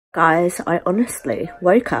Guys, I honestly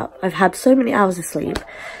woke up. I've had so many hours of sleep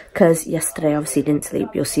because yesterday obviously didn't sleep.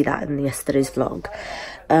 You'll see that in yesterday's vlog.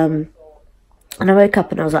 And I woke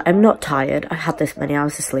up and I was like, I'm not tired. I had this many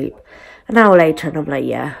hours of sleep. An hour later and I'm like,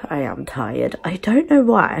 yeah, I am tired. I don't know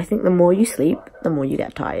why. I think the more you sleep, the more you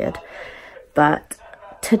get tired. But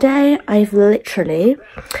today I've literally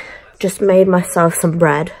just made myself some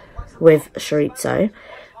bread with chorizo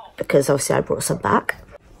because obviously I brought some back.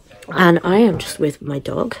 And I am just with my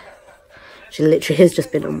dog. She literally has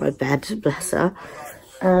just been on my bed, bless her.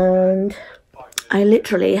 And I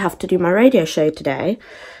literally have to do my radio show today,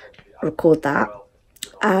 record that,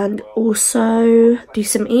 and also do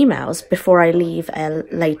some emails before I leave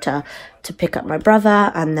later to pick up my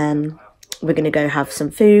brother, and then we're going to go have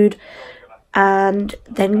some food and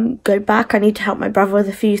then go back. I need to help my brother with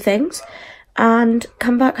a few things and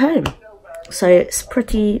come back home. So it's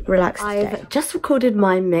pretty relaxed today. I've just recorded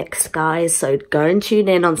my mix, guys, so go and tune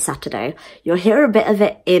in on Saturday. You'll hear a bit of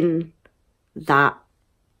it in that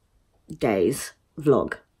day's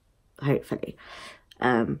vlog, hopefully.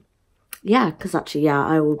 Yeah, because actually, yeah,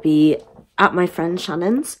 I will be at my friend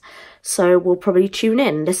Shannon's, so we'll probably tune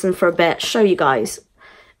in, listen for a bit, show you guys.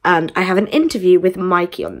 And I have an interview with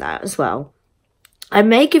Mikey on that as well. I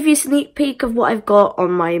may give you a sneak peek of what I've got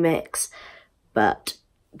on my mix, but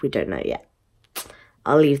we don't know yet.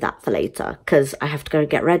 I'll leave that for later because I have to go and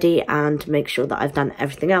get ready and make sure that I've done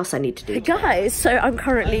everything else I need to do. Hey guys, so I'm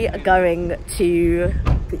currently going to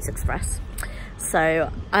Pizza Express.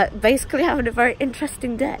 So basically having a very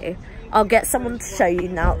interesting day. I'll get someone to show you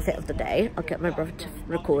an outfit of the day. I'll get my brother to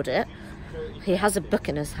record it. He has a book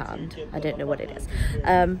in his hand. I don't know what it is.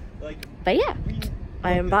 But yeah,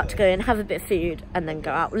 I am about to go and have a bit of food and then go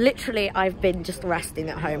out. Literally, I've been just resting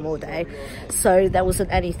at home all day, so there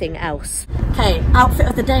wasn't anything else. Okay, outfit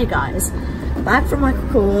of the day, guys. Bag from Michael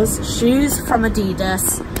Kors, shoes from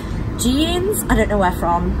Adidas, jeans, I don't know where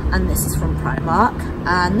from, and this is from Primark,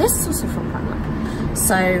 and this is also from Primark.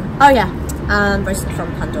 So, oh yeah, and bracelet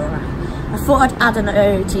from Pandora. I thought I'd add an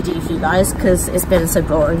OOTD for you guys because it's been so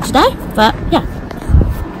boring today, but yeah.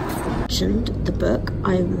 The book,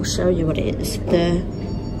 I will show you what it is. The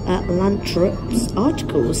Lantrup's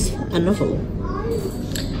Articles, a novel.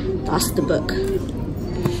 That's the book.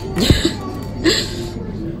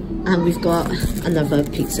 And we've got another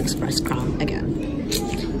Pizza Express crown again.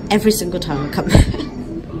 Every single time I come here.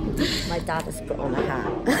 My dad has put on a hat.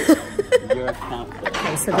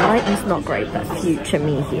 Okay, so the lighting's not great, but future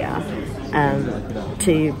me here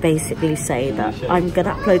to basically say that I'm going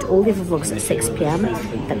to upload all the other vlogs at 6 PM,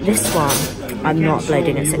 but this one I'm not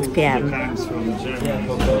uploading at 6 PM.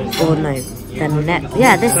 Or no,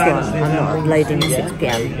 yeah, this one I'm not uploading at 6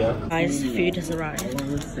 PM. Guys, food has arrived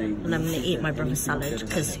and I'm going to eat my brother's salad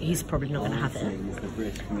because he's probably not going to have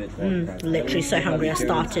it. Literally so hungry. I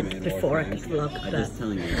started before I could vlog, but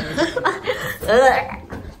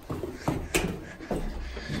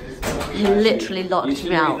he literally locked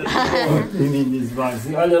me out.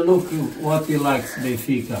 Look what he likes,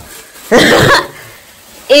 Benfica.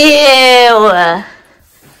 Ew!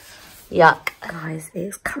 Yuck. Guys,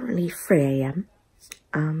 it's currently 3 AM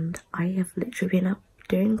and I have literally been up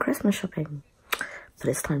doing Christmas shopping. But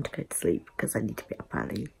it's time to go to sleep because I need to be up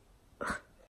early.